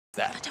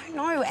that? I don't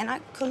know, and I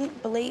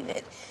couldn't believe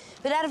it.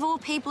 But out of all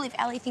people, if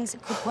Ali thinks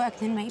it could work,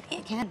 then maybe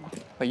it can.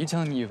 Are you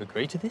telling me you've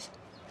agreed to this?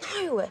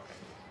 No.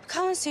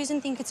 Carl and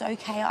Susan think it's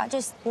okay. I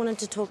just wanted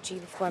to talk to you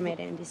before I made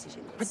any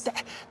decisions.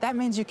 But that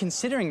means you're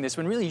considering this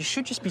when really you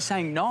should just be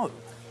saying no.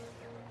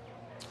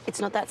 It's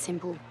not that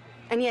simple.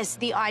 And yes,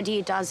 the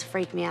idea does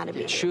freak me out a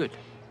bit. It should.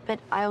 But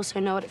I also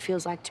know what it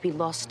feels like to be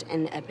lost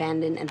and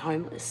abandoned and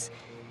homeless.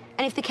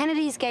 And if the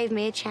Kennedys gave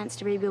me a chance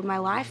to rebuild my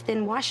life,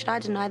 then why should I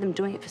deny them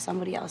doing it for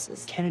somebody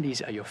else's?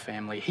 Kennedys are your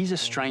family. He's a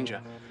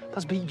stranger.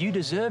 Plus, Bea, you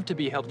deserve to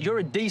be helped. You're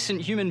a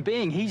decent human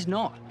being. He's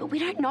not. But we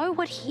don't know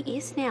what he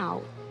is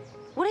now.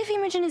 What if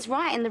Imogen is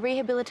right and the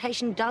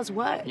rehabilitation does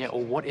work? Yeah,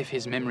 or what if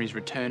his memories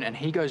return and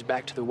he goes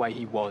back to the way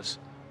he was?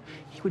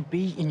 He would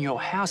be in your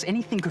house.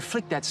 Anything could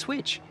flick that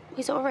switch.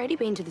 He's already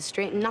been to the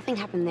street and nothing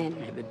happened then.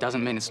 Yeah, that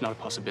doesn't mean it's not a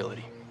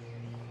possibility.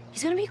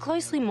 He's going to be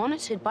closely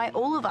monitored by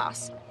all of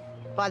us.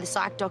 By the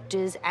psych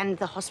doctors and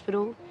the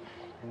hospital.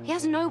 He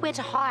has nowhere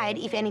to hide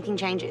if anything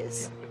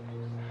changes.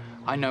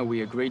 I know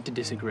we agreed to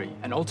disagree,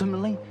 and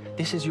ultimately,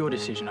 this is your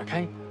decision,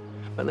 okay?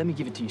 But let me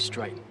give it to you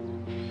straight.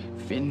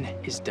 Finn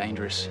is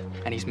dangerous,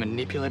 and he's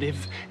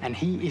manipulative, and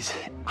he is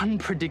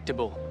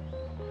unpredictable.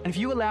 And if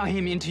you allow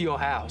him into your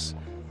house,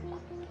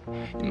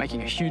 you're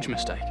making a huge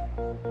mistake.